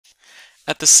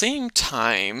At the same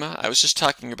time, I was just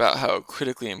talking about how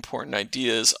critically important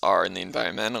ideas are in the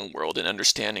environmental world and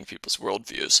understanding people's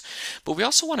worldviews. But we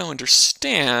also want to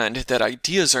understand that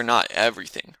ideas are not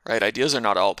everything, right? Ideas are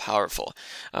not all powerful.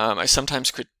 I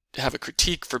sometimes have a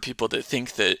critique for people that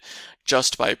think that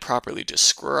just by properly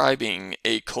describing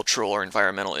a cultural or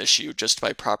environmental issue, just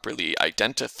by properly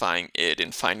identifying it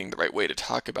and finding the right way to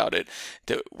talk about it,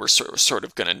 that we're sort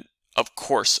of going to, of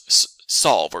course,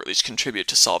 solve or at least contribute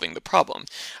to solving the problem.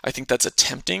 I think that's a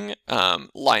tempting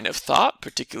line of thought,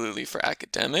 particularly for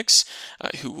academics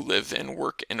who live and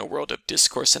work in a world of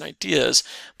discourse and ideas,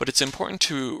 but it's important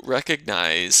to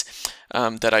recognize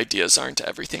that ideas aren't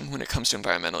everything when it comes to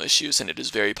environmental issues, and it is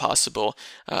very possible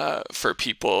for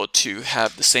people to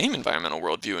have the same environmental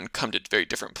worldview and come to very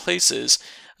different places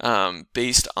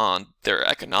based on their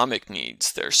economic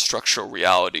needs, their structural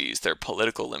realities, their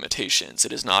political limitations.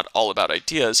 It is not all about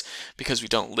ideas because we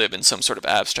don't live in some sort of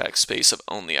abstract space of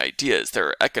only ideas. There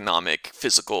are economic,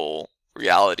 physical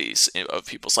realities of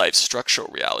people's lives, structural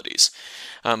realities.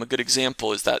 A good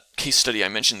example is that case study I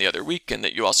mentioned the other week and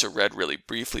that you also read really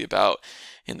briefly about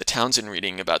in the Townsend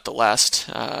reading about the last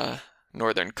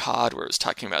northern cod, where it was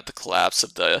talking about the collapse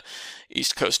of the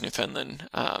East Coast Newfoundland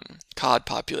cod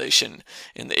population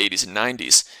in the 80s and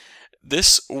 90s.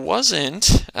 This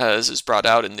wasn't, as is brought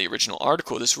out in the original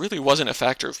article, this really wasn't a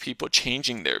factor of people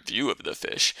changing their view of the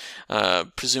fish.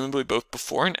 Presumably both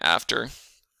before and after,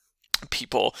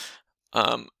 people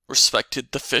respected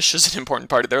the fish as an important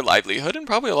part of their livelihood, and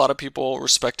probably a lot of people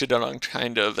respected it on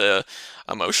kind of a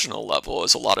emotional level,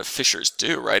 as a lot of fishers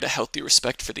do, right? A healthy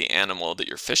respect for the animal that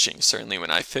you're fishing. Certainly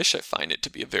when I fish, I find it to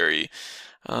be a very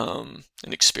an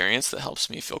experience that helps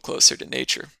me feel closer to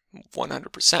nature,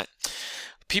 100%.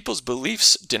 People's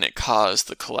beliefs didn't cause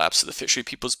the collapse of the fishery.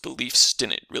 People's beliefs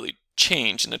didn't really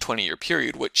change in a 20-year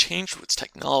period. What changed was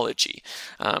technology.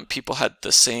 People had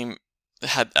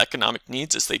economic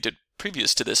needs as they did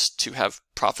previous to this to have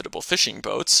profitable fishing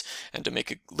boats and to make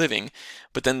a living,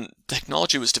 but then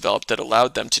technology was developed that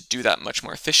allowed them to do that much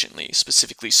more efficiently,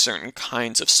 specifically certain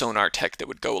kinds of sonar tech that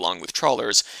would go along with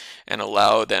trawlers and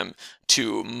allow them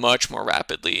to much more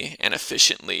rapidly and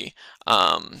efficiently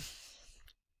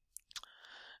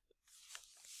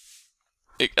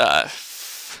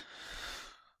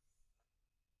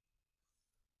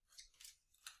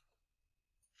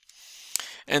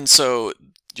and so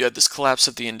you had this collapse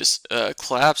of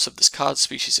this cod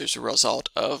species as a result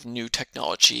of new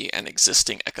technology and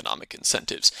existing economic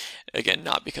incentives. Again,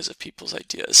 not because of people's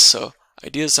ideas. So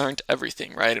ideas aren't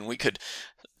everything, right? And we could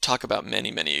talk about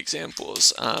many, many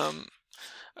examples.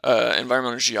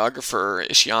 Environmental geographer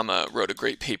Ishiyama wrote a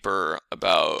great paper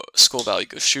about Skull Valley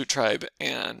Goshute tribe,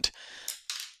 and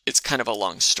it's kind of a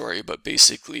long story, but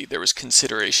basically there was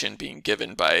consideration being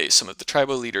given by some of the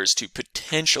tribal leaders to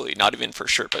potentially, not even for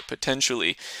sure, but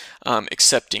potentially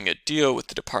accepting a deal with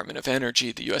the Department of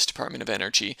Energy, the U.S. Department of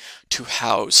Energy, to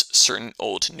house certain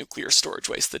old nuclear storage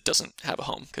waste that doesn't have a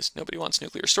home, because nobody wants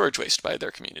nuclear storage waste by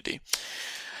their community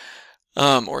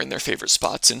or in their favorite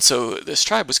spots. And so this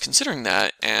tribe was considering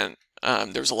that, and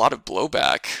there was a lot of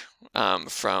blowback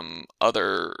from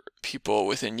other people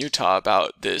within Utah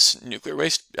about this nuclear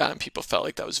waste. People felt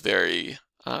like that was very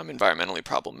environmentally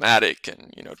problematic,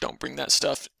 and don't bring that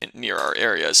stuff near our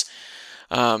areas,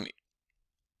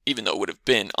 even though it would have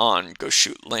been on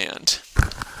Goshute land.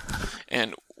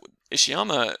 And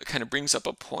Ishiyama kind of brings up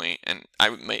a point, and I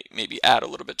would maybe add a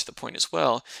little bit to the point as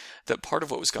well, that part of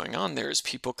what was going on there is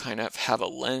people kind of have a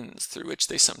lens through which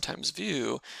they sometimes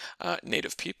view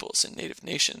Native peoples and Native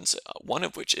nations, one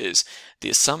of which is the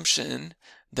assumption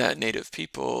that Native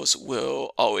peoples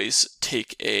will always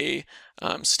take a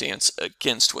stance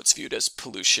against what's viewed as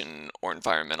pollution or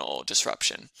environmental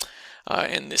disruption.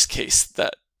 In this case,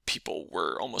 that people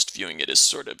were almost viewing it as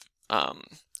sort of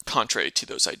contrary to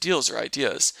those ideals or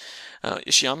ideas.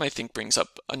 Ishiyama, I think, brings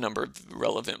up a number of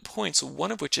relevant points,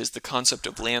 one of which is the concept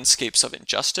of landscapes of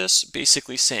injustice,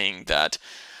 basically saying that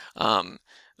the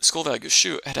Skull Valley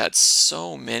Goshute had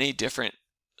so many different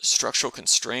structural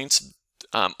constraints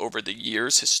over the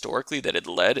years historically that had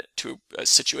led to a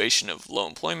situation of low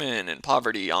employment and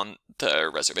poverty on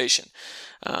the reservation.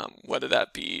 Whether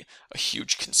that be a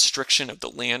huge constriction of the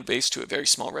land base to a very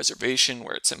small reservation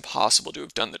where it's impossible to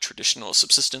have done the traditional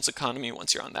subsistence economy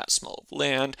once you're on that small of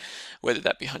land, whether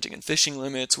that be hunting and fishing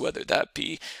limits, whether that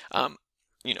be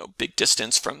big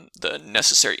distance from the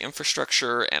necessary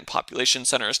infrastructure and population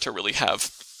centers to really have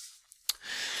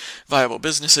viable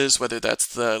businesses, whether that's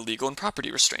the legal and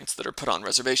property restraints that are put on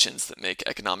reservations that make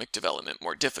economic development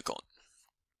more difficult.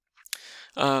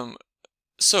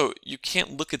 So you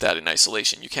can't look at that in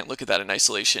isolation. You can't look at that in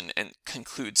isolation and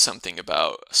conclude something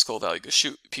about Skull Valley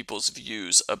Gashute people's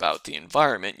views about the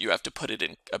environment. You have to put it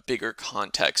in a bigger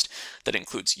context that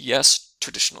includes, yes,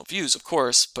 traditional views, of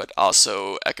course, but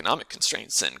also economic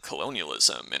constraints and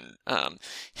colonialism and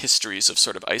histories of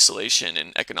sort of isolation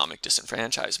and economic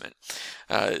disenfranchisement.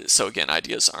 So again,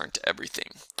 ideas aren't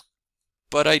everything,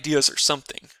 but ideas are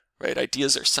something. Right?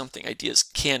 Ideas are something. Ideas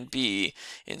can be,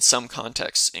 in some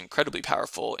contexts, incredibly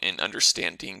powerful in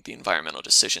understanding the environmental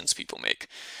decisions people make.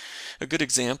 A good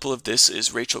example of this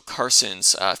is Rachel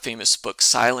Carson's famous book,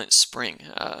 Silent Spring,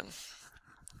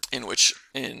 in which,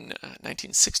 in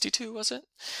 1962, was it?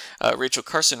 Rachel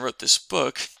Carson wrote this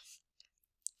book.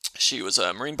 She was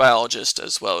a marine biologist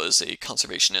as well as a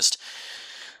conservationist.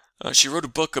 She wrote a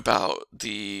book about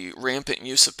the rampant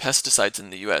use of pesticides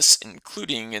in the U.S.,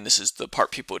 including, and this is the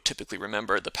part people would typically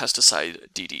remember, the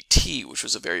pesticide DDT, which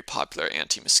was a very popular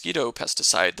anti-mosquito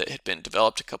pesticide that had been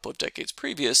developed a couple of decades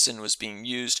previous and was being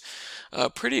used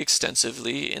pretty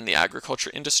extensively in the agriculture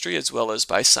industry as well as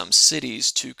by some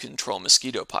cities to control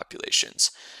mosquito populations.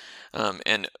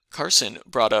 And Carson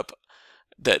brought up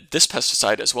that this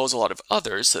pesticide, as well as a lot of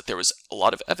others, that there was a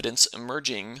lot of evidence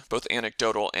emerging, both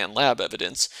anecdotal and lab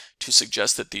evidence, to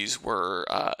suggest that these were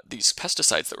these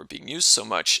pesticides that were being used so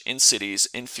much in cities,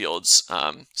 in fields,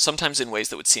 sometimes in ways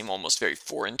that would seem almost very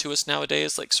foreign to us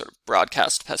nowadays, like sort of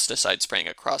broadcast pesticide spraying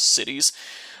across cities,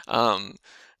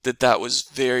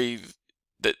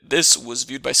 that this was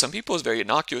viewed by some people as very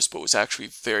innocuous, but was actually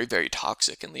very, very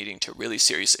toxic and leading to really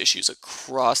serious issues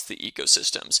across the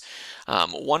ecosystems.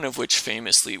 One of which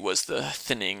famously was the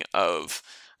thinning of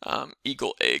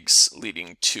eagle eggs,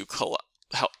 leading to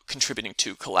contributing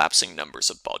to collapsing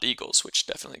numbers of bald eagles, which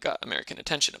definitely got American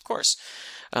attention, of course.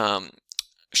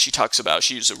 She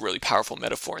used a really powerful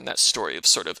metaphor in that story of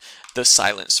sort of the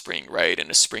silent spring, right? And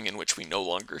a spring in which we no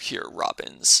longer hear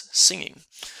robins singing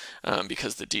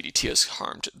because the DDT has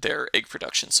harmed their egg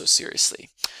production so seriously,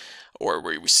 or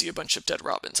where we see a bunch of dead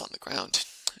robins on the ground.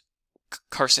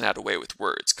 Carson had a way with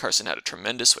words. Carson had a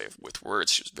tremendous way with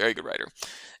words. She was a very good writer.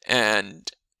 And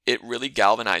it really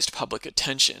galvanized public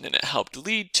attention, and it helped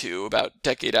lead to, about a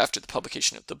decade after the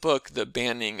publication of the book, the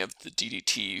banning of the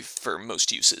DDT for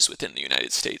most uses within the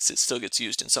United States. It still gets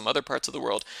used in some other parts of the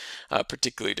world,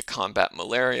 particularly to combat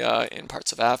malaria in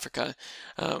parts of Africa,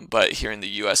 but here in the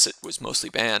US it was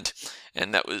mostly banned,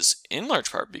 and that was in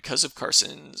large part because of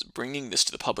Carson's bringing this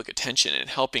to the public attention and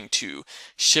helping to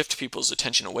shift people's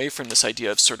attention away from this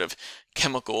idea of sort of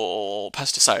chemical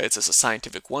pesticides as a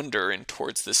scientific wonder and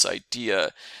towards this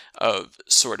idea of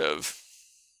sort of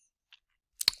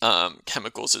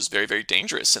chemicals as very, very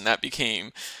dangerous. And that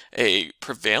became a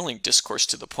prevailing discourse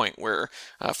to the point where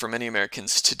for many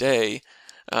Americans today,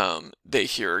 they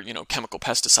hear, chemical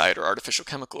pesticide or artificial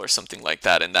chemical or something like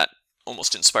that, and that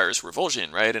almost inspires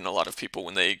revulsion, right? And a lot of people,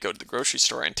 when they go to the grocery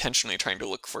store, are intentionally trying to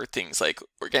look for things like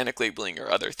organic labeling or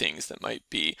other things that might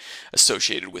be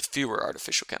associated with fewer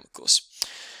artificial chemicals.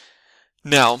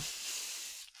 Now,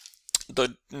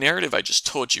 the narrative I just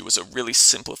told you was a really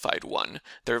simplified one.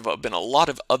 There have been a lot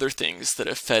of other things that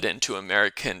have fed into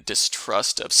American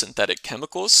distrust of synthetic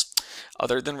chemicals,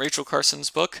 other than Rachel Carson's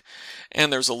book,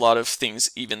 and there's a lot of things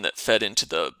even that fed into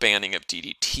the banning of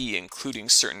DDT, including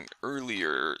certain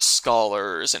earlier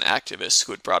scholars and activists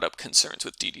who had brought up concerns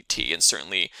with DDT, and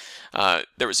certainly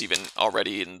there was even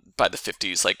already by the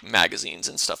 50s, like magazines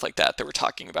and stuff like that were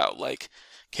talking about, like,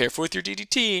 careful with your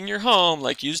DDT in your home,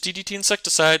 like use DDT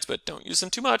insecticides, but don't use them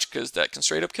too much because that can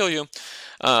straight up kill you.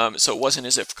 So it wasn't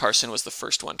as if Carson was the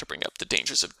first one to bring up the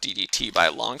dangers of DDT by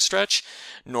a long stretch,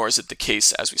 nor is it the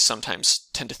case, as we sometimes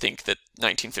tend to think, that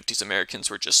 1950s Americans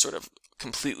were just sort of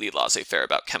completely laissez-faire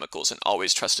about chemicals and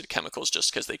always trusted chemicals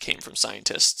just because they came from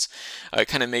scientists. It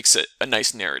kind of makes it a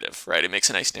nice narrative, right? It makes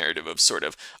a nice narrative of sort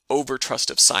of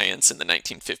over-trust of science in the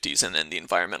 1950s and then the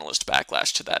environmentalist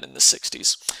backlash to that in the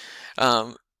 60s.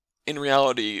 In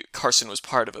reality, Carson was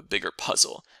part of a bigger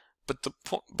puzzle,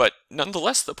 but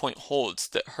nonetheless, the point holds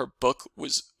that her book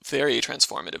was very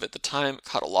transformative at the time,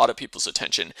 caught a lot of people's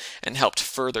attention, and helped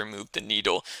further move the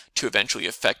needle to eventually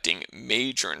affecting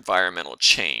major environmental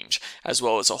change, as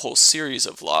well as a whole series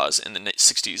of laws in the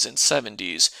 60s and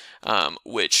 70s,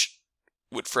 which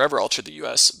would forever alter the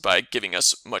US by giving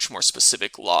us much more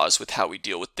specific laws with how we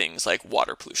deal with things like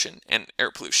water pollution and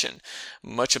air pollution.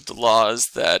 Much of the laws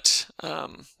that,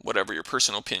 whatever your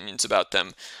personal opinions about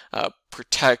them,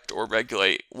 protect or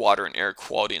regulate water and air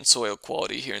quality and soil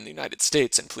quality here in the United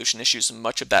States and pollution issues.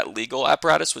 Much of that legal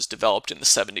apparatus was developed in the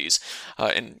 70s,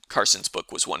 and Carson's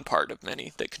book was one part of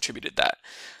many that contributed that.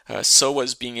 So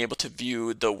was being able to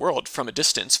view the world from a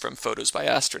distance from photos by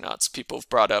astronauts. People have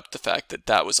brought up the fact that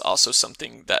that was also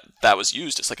something that was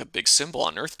used as like a big symbol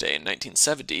on Earth Day in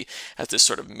 1970 as this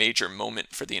sort of major moment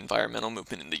for the environmental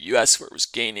movement in the US, where it was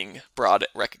gaining broad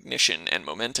recognition and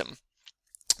momentum.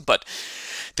 But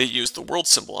they used the world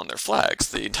symbol on their flags,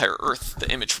 the entire Earth, the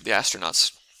image for the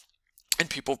astronauts. And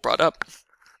people have brought up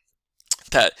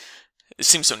that it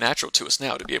seems so natural to us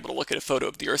now to be able to look at a photo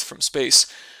of the Earth from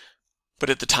space. But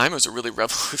at the time, it was a really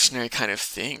revolutionary kind of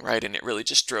thing, right? And it really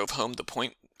just drove home the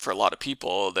point for a lot of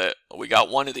people that we got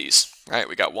one of these, right?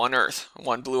 We got one Earth,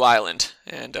 one blue island.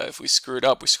 And if we screw it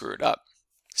up, we screw it up.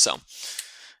 So,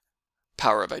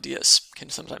 power of ideas can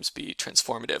sometimes be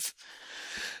transformative.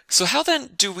 So how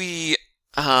then do we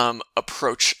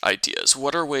approach ideas?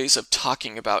 What are ways of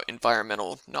talking about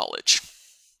environmental knowledge?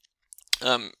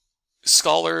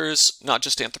 Scholars, not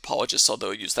just anthropologists,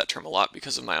 although I use that term a lot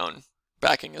because of my own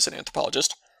backing as an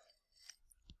anthropologist,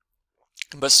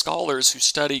 but scholars who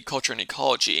study culture and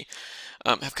ecology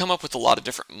have come up with a lot of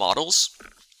different models.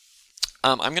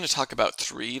 I'm going to talk about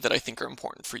three that I think are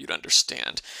important for you to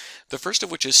understand. The first of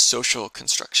which is social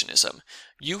constructionism.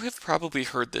 You have probably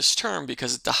heard this term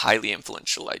because it's a highly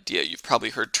influential idea. You've probably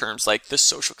heard terms like the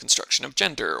social construction of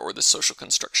gender or the social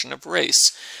construction of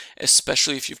race,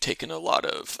 especially if you've taken a lot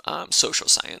of social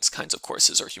science kinds of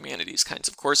courses or humanities kinds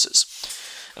of courses.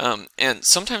 And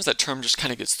sometimes that term just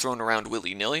kind of gets thrown around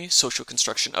willy-nilly, social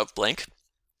construction of blank,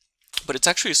 but it's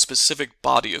actually a specific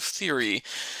body of theory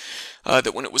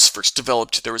that when it was first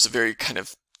developed, there was a very kind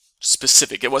of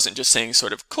specific, it wasn't just saying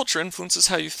sort of culture influences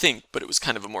how you think, but it was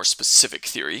kind of a more specific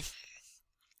theory.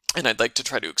 And I'd like to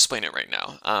try to explain it right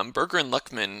now. Berger and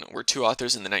Luckman were two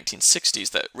authors in the 1960s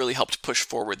that really helped push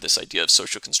forward this idea of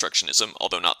social constructionism,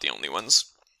 although not the only ones.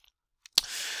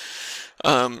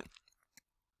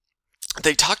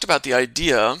 They talked about the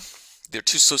idea, they're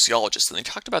two sociologists, and they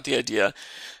talked about the idea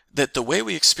that the way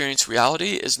we experience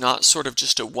reality is not sort of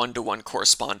just a one-to-one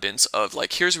correspondence of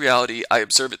like, here's reality, I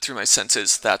observe it through my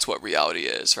senses, that's what reality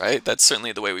is, right? That's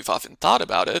certainly the way we've often thought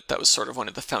about it. That was sort of one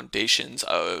of the foundations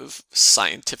of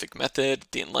scientific method,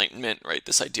 the Enlightenment, right?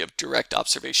 This idea of direct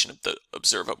observation of the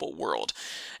observable world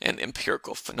and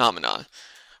empirical phenomena.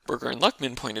 Berger and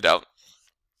Luckman pointed out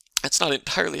that's not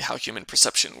entirely how human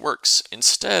perception works.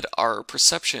 Instead, our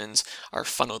perceptions are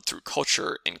funneled through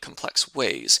culture in complex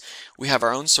ways. We have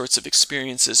our own sorts of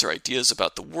experiences or ideas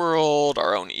about the world,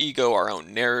 our own ego, our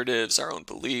own narratives, our own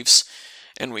beliefs,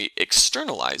 and we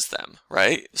externalize them,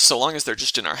 right? So long as they're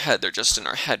just in our head, they're just in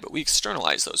our head, but we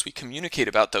externalize those. We communicate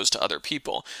about those to other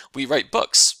people. We write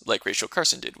books, like Rachel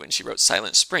Carson did when she wrote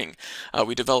Silent Spring.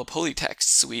 We develop holy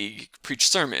texts. We preach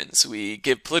sermons. We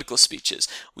give political speeches.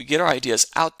 We get our ideas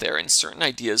out there, and certain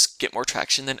ideas get more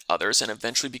traction than others and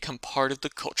eventually become part of the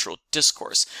cultural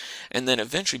discourse. And then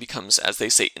eventually becomes, as they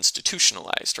say,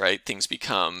 institutionalized, right? Things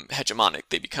become hegemonic.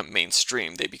 They become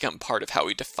mainstream. They become part of how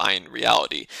we define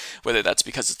reality, whether that's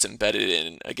because it's embedded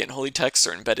in, again, holy texts,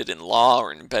 or embedded in law,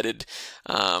 or embedded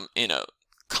in a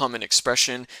common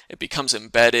expression. It becomes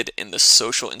embedded in the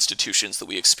social institutions that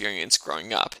we experience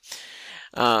growing up.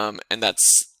 And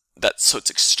so it's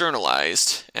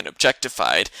externalized and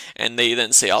objectified, and they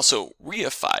then say also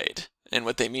reified. And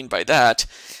what they mean by that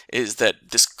is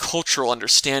that this cultural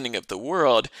understanding of the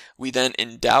world, we then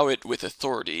endow it with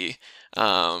authority.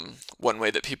 One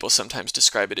way that people sometimes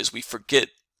describe it is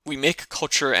we make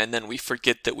culture and then we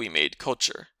forget that we made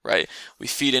culture, right? We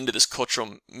feed into this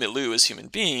cultural milieu as human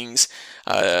beings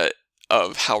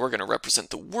of how we're going to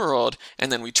represent the world,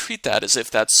 and then we treat that as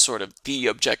if that's sort of the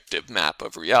objective map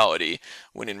of reality,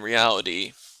 when in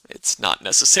reality, it's not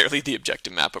necessarily the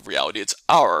objective map of reality, it's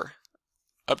our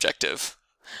objective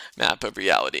map of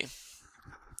reality.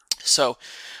 So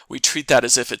we treat that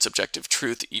as if it's objective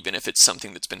truth, even if it's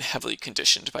something that's been heavily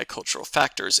conditioned by cultural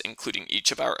factors, including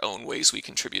each of our own ways we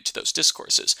contribute to those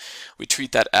discourses. We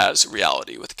treat that as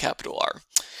reality with a capital R.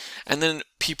 And then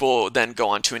people then go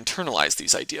on to internalize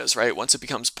these ideas, right? Once it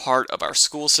becomes part of our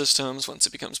school systems, once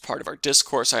it becomes part of our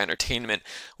discourse, our entertainment,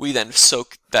 we then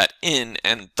soak that in,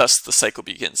 and thus the cycle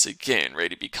begins again,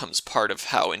 right? It becomes part of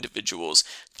how individuals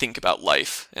think about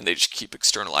life, and they just keep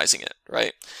externalizing it,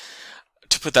 right?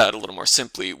 To put that a little more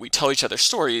simply, we tell each other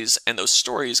stories, and those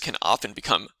stories can often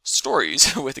become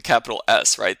stories with a capital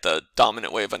S, right? The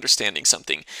dominant way of understanding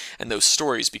something. And those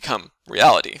stories become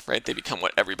reality, right? They become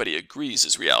what everybody agrees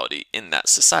is reality in that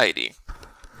society.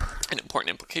 An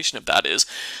important implication of that is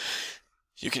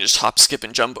you can just hop, skip,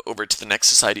 and jump over to the next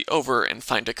society over and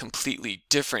find a completely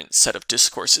different set of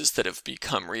discourses that have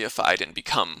become reified and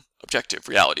become objective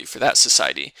reality for that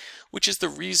society, which is the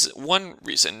reason, one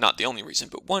reason, not the only reason,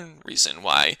 but one reason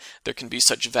why there can be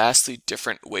such vastly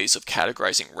different ways of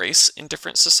categorizing race in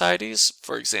different societies.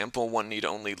 For example, one need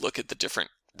only look at the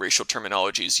different racial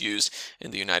terminologies used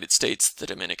in the United States, the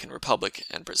Dominican Republic,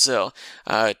 and Brazil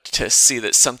to see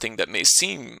that something that may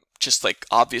seem just like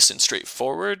obvious and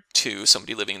straightforward to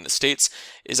somebody living in the States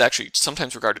is actually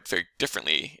sometimes regarded very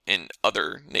differently in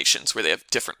other nations where they have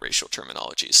different racial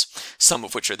terminologies, some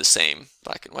of which are the same,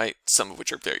 black and white, some of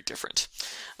which are very different.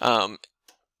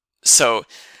 So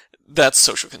that's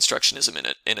social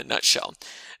constructionism in a nutshell.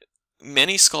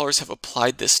 Many scholars have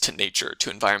applied this to nature, to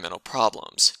environmental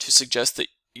problems, to suggest that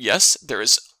yes, there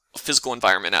is a physical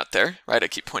environment out there, right? I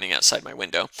keep pointing outside my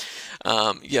window.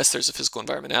 Yes, there's a physical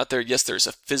environment out there. Yes, there's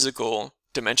a physical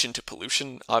dimension to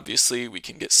pollution. Obviously, we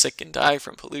can get sick and die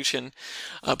from pollution,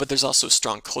 but there's also a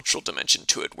strong cultural dimension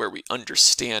to it where we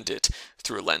understand it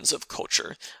through a lens of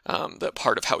culture. That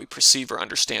part of how we perceive or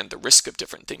understand the risk of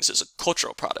different things is a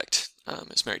cultural product,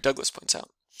 as Mary Douglas points out.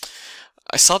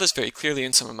 I saw this very clearly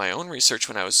in some of my own research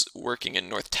when I was working in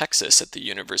North Texas at the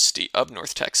University of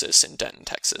North Texas in Denton,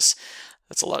 Texas.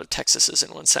 That's a lot of Texases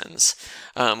in one sentence.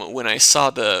 When I saw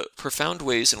the profound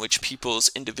ways in which people's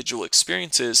individual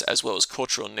experiences as well as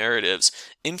cultural narratives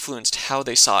influenced how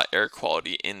they saw air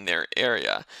quality in their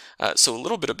area. So a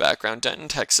little bit of background, Denton,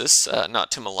 Texas,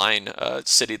 not to malign a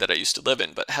city that I used to live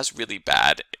in, but has really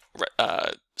bad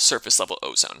surface level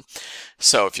ozone.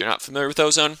 So if you're not familiar with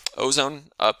ozone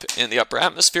up in the upper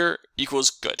atmosphere equals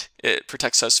good. It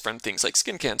protects us from things like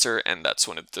skin cancer, and that's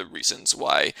one of the reasons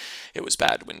why it was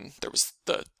bad when there was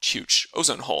the huge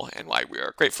ozone hole, and why we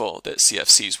are grateful that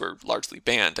CFCs were largely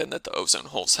banned and that the ozone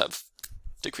holes have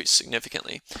decreased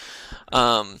significantly.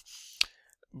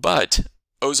 But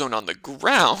ozone on the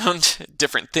ground,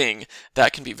 different thing,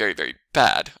 that can be very, very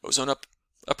bad. Ozone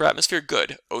upper atmosphere,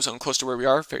 good. Ozone close to where we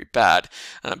are, very bad,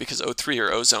 because O3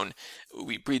 or ozone,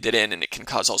 we breathe it in and it can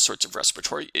cause all sorts of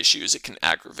respiratory issues. It can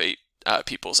aggravate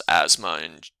people's asthma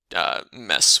and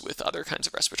mess with other kinds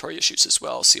of respiratory issues as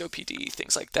well, COPD,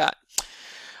 things like that.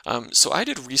 So I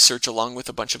did research along with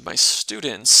a bunch of my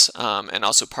students and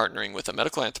also partnering with a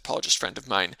medical anthropologist friend of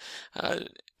mine,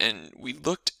 and we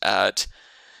looked at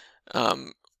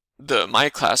my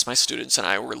class, my students and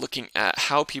I were looking at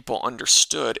how people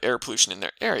understood air pollution in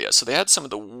their area. So they had some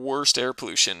of the worst air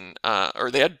pollution,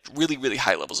 or they had really, really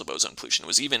high levels of ozone pollution. It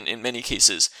was even, in many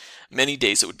cases, many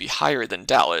days it would be higher than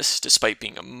Dallas, despite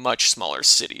being a much smaller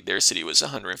city. Their city was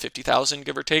 150,000,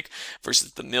 give or take,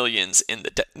 versus the millions in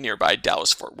the nearby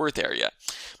Dallas-Fort Worth area.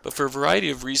 But for a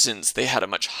variety of reasons, they had a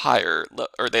much higher,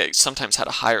 or they sometimes had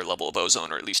a higher level of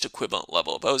ozone, or at least equivalent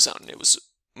level of ozone. It was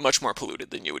much more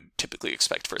polluted than you would typically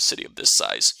expect for a city of this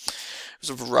size. There's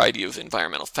a variety of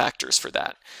environmental factors for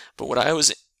that. But what I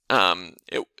was,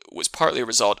 it was partly a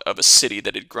result of a city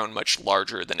that had grown much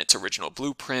larger than its original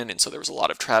blueprint, and so there was a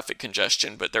lot of traffic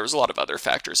congestion, but there was a lot of other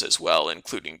factors as well,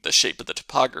 including the shape of the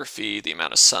topography, the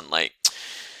amount of sunlight,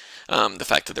 the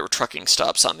fact that there were trucking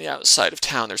stops on the outside of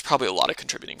town. There's probably a lot of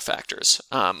contributing factors.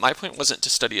 My point wasn't to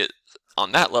study it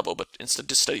on that level, but instead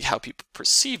to study how people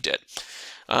perceived it.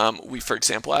 We, for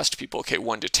example, asked people, okay,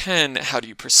 1 to 10, how do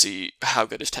you perceive, how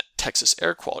good is Texas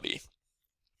air quality?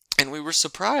 And we were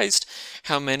surprised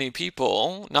how many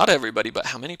people, not everybody, but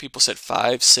how many people said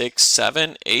 5, 6,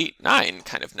 7, 8, 9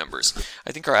 kind of numbers.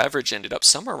 I think our average ended up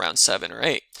somewhere around 7 or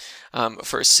 8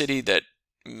 for a city that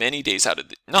many days out of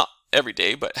the, not every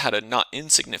day, but had a not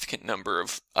insignificant number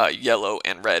of yellow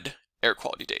and red air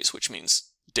quality days, which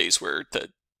means days where the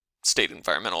state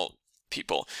environmental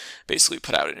people basically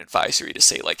put out an advisory to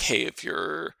say, like, hey, if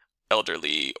you're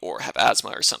elderly or have asthma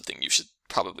or something, you should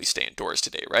probably stay indoors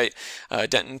today, right?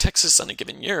 Denton, Texas on a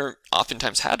given year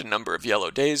oftentimes had a number of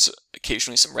yellow days,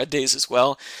 occasionally some red days as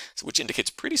well, which indicates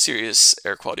pretty serious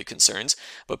air quality concerns,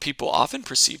 but people often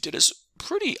perceived it as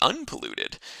pretty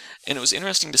unpolluted. And it was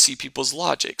interesting to see people's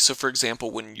logic. So for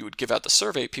example, when you would give out the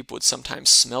survey, people would sometimes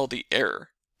smell the air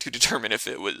to determine if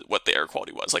it was what the air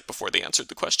quality was, like before they answered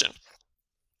the question.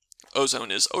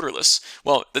 Ozone is odorless.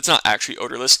 Well, it's not actually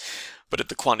odorless, but at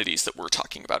the quantities that we're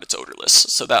talking about, it's odorless.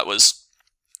 So that was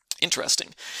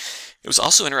interesting. It was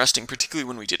also interesting, particularly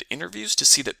when we did interviews, to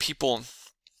see that people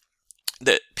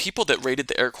that rated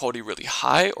the air quality really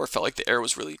high or felt like the air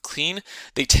was really clean,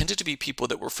 they tended to be people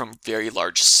that were from very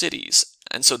large cities.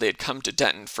 And so they had come to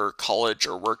Denton for college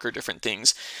or work or different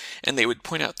things, and they would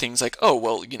point out things like, oh,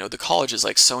 well, you know, the college is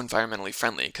like so environmentally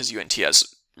friendly because UNT has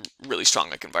really strong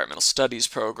like environmental studies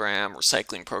program,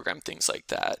 recycling program, things like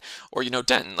that. Or,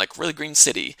 Denton, like really green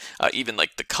city, even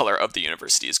like the color of the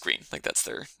university is green, like that's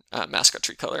their mascot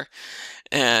tree color.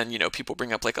 And, people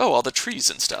bring up like, oh, all the trees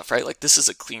and stuff, right? Like this is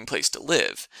a clean place to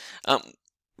live.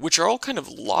 Which are all kind of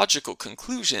logical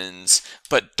conclusions,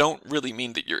 but don't really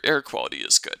mean that your air quality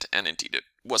is good. And indeed, it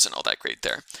wasn't all that great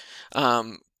there.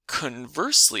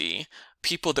 Conversely,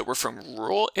 people that were from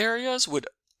rural areas would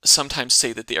sometimes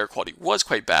say that the air quality was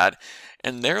quite bad,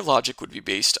 and their logic would be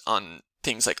based on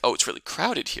things like, oh, it's really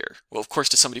crowded here. Well, of course,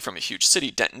 to somebody from a huge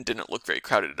city, Denton didn't look very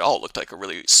crowded at all. It looked like a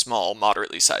really small,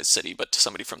 moderately sized city, but to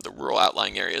somebody from the rural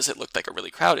outlying areas, it looked like a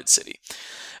really crowded city,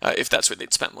 if that's where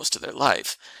they'd spent most of their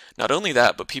life. Not only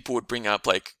that, but people would bring up,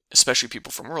 like, especially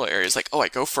people from rural areas, like, oh, I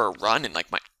go for a run and like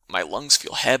my lungs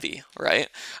feel heavy, right?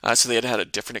 So they had had a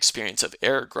different experience of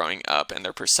air growing up, and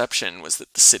their perception was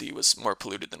that the city was more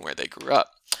polluted than where they grew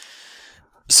up.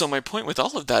 So my point with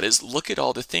all of that is look at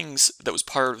all the things that was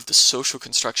part of the social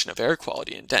construction of air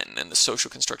quality in Denton and the social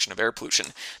construction of air pollution.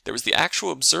 There was the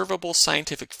actual observable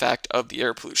scientific fact of the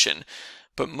air pollution,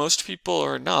 but most people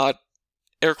are not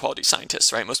air quality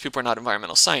scientists, right? Most people are not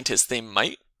environmental scientists. They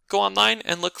might go online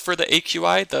and look for the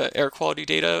AQI, the air quality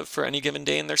data for any given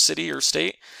day in their city or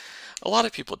state. A lot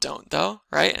of people don't, though,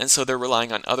 right? And so they're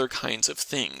relying on other kinds of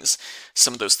things.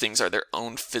 Some of those things are their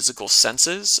own physical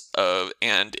senses,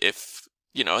 and if,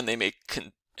 and they may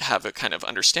have a kind of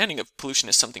understanding of pollution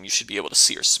as something you should be able to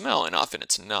see or smell, and often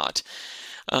it's not.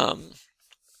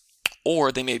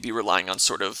 Or they may be relying on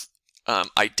sort of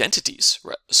identities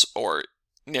or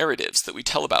narratives that we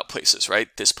tell about places, right?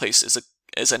 This place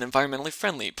is an environmentally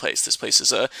friendly place. This place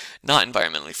is a not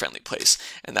environmentally friendly place.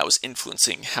 And that was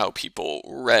influencing how people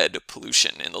read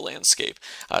pollution in the landscape,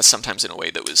 sometimes in a way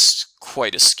that was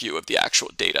quite askew of the actual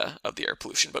data of the air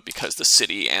pollution. But because the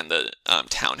city and the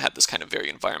town had this kind of very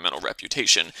environmental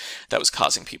reputation, that was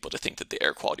causing people to think that the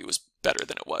air quality was better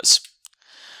than it was.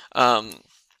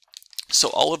 So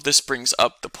all of this brings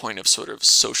up the point of sort of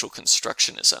social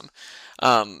constructionism.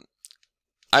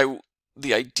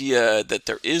 The idea that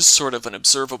there is sort of an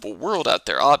observable world out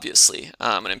there, obviously,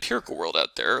 an empirical world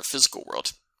out there, a physical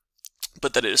world,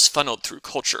 but that it is funneled through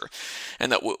culture,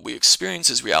 and that what we experience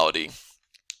as reality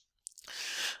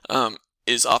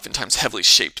is oftentimes heavily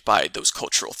shaped by those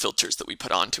cultural filters that we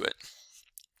put onto it.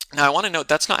 Now, I want to note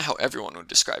that's not how everyone would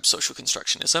describe social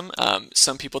constructionism.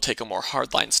 Some people take a more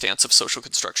hardline stance of social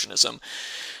constructionism,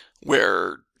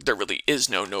 where there really is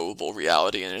no knowable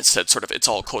reality, and instead sort of it's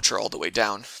all culture all the way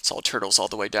down. It's all turtles all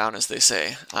the way down, as they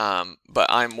say. But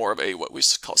I'm more of a what we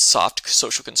call soft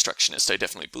social constructionist. I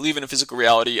definitely believe in a physical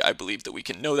reality. I believe that we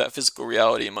can know that physical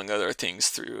reality, among other things,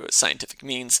 through scientific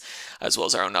means, as well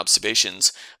as our own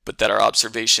observations, but that our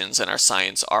observations and our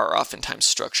science are oftentimes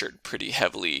structured pretty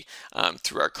heavily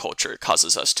through our culture. It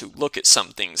causes us to look at some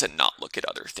things and not look at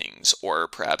other things, or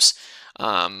perhaps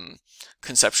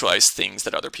conceptualize things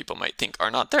that other people might think are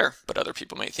not there, but other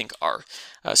people might think are.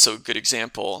 So a good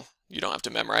example, you don't have to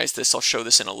memorize this, I'll show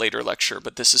this in a later lecture,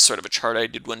 but this is sort of a chart I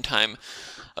did one time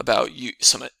about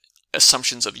some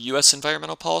assumptions of US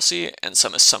environmental policy and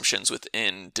some assumptions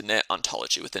within Diné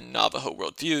ontology, within Navajo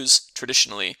worldviews,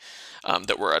 traditionally,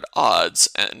 that were at odds,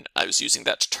 and I was using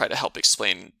that to try to help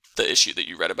explain the issue that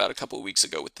you read about a couple of weeks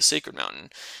ago with the sacred mountain.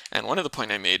 And one of the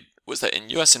points I made was that in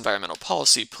US environmental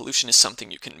policy, pollution is something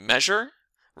you can measure,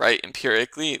 right,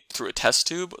 empirically through a test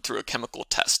tube, through a chemical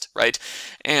test, right?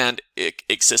 And it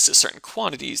exists at certain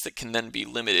quantities that can then be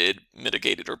limited,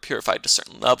 mitigated, or purified to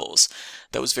certain levels.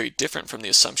 That was very different from the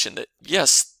assumption that,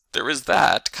 yes, there is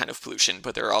that kind of pollution,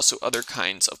 but there are also other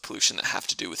kinds of pollution that have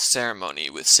to do with ceremony,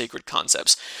 with sacred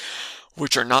concepts,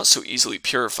 which are not so easily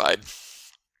purified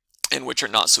and which are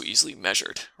not so easily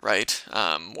measured, right?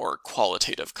 More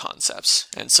qualitative concepts.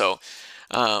 And so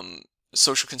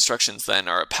social constructions then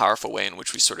are a powerful way in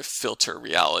which we sort of filter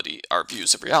reality, our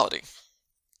views of reality.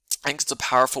 I think it's a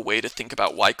powerful way to think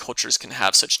about why cultures can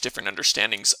have such different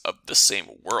understandings of the same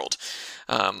world.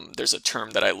 There's a term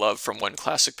that I love from one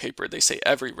classic paper. They say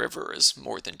every river is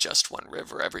more than just one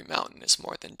river. Every mountain is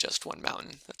more than just one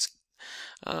mountain. That's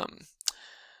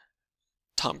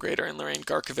Tom Grader and Lorraine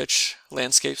Garkovich,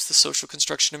 Landscapes, the Social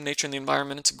Construction of Nature and the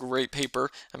Environment. It's a great paper.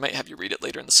 I might have you read it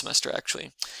later in the semester,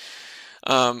 actually.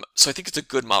 So I think it's a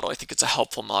good model. I think it's a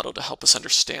helpful model to help us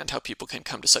understand how people can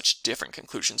come to such different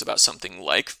conclusions about something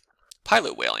like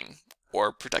pilot whaling,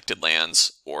 or protected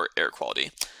lands, or air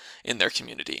quality in their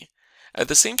community. At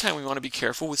the same time, we want to be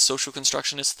careful with social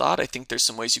constructionist thought. I think there's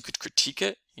some ways you could critique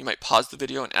it. You might pause the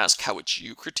video and ask, how would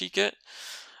you critique it?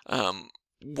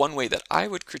 one way that I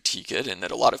would critique it, and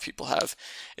that a lot of people have,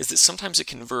 is that sometimes it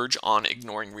can verge on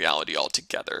ignoring reality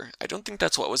altogether. I don't think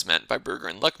that's what was meant by Berger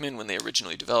and Luckman when they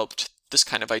originally developed this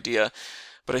kind of idea,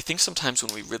 but I think sometimes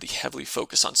when we really heavily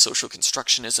focus on social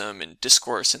constructionism and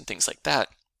discourse and things like that,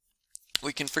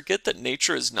 we can forget that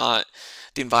nature is not,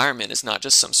 the environment is not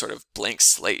just some sort of blank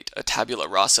slate, a tabula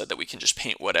rasa that we can just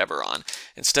paint whatever on.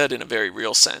 Instead, in a very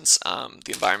real sense,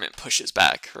 the environment pushes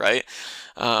back, right?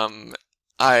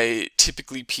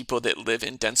 Typically, people that live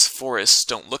in dense forests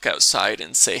don't look outside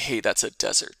and say, hey, that's a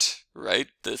desert, right?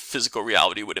 The physical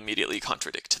reality would immediately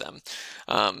contradict them.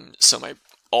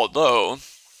 Although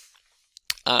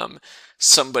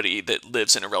somebody that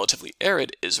lives in a relatively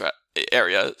arid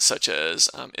area, such as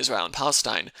Israel and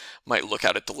Palestine, might look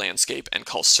out at the landscape and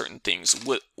call certain things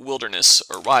wilderness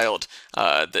or wild,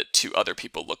 that to other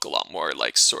people look a lot more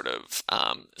like sort of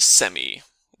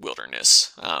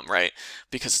semi-wilderness, right?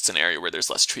 Because it's an area where there's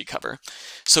less tree cover.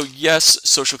 So yes,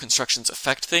 social constructions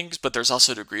affect things, but there's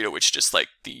also a degree to which just like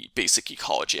the basic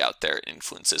ecology out there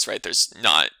influences, right? There's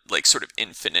not like sort of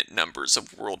infinite numbers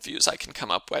of worldviews I can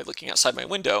come up by looking outside my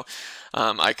window.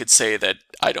 I could say that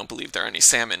I don't believe there are any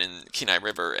salmon in Kenai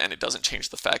River, and it doesn't change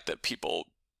the fact that people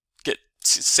get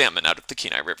salmon out of the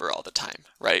Kenai River all the time,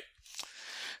 right?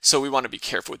 So we want to be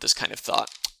careful with this kind of thought,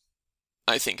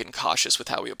 I think, and cautious with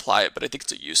how we apply it, but I think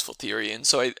it's a useful theory. And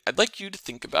so I'd like you to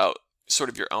think about sort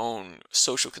of your own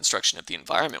social construction of the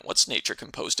environment. What's nature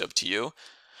composed of to you?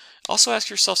 Also ask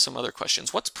yourself some other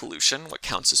questions. What's pollution? What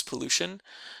counts as pollution?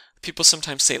 People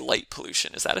sometimes say light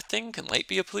pollution. Is that a thing? Can light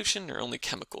be a pollution, or only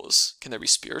chemicals? Can there be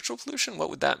spiritual pollution?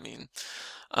 What would that mean?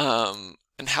 And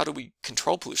how do we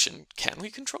control pollution? Can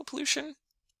we control pollution?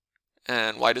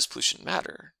 And why does pollution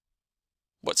matter?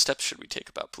 What steps should we take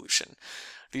about pollution?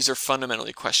 These are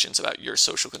fundamentally questions about your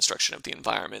social construction of the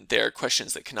environment. They are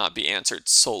questions that cannot be answered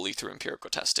solely through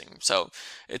empirical testing. So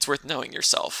it's worth knowing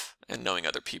yourself and knowing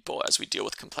other people as we deal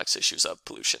with complex issues of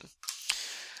pollution.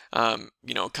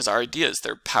 Because our ideas,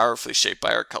 they're powerfully shaped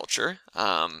by our culture,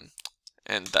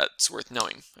 and that's worth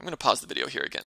knowing. I'm going to pause the video here again.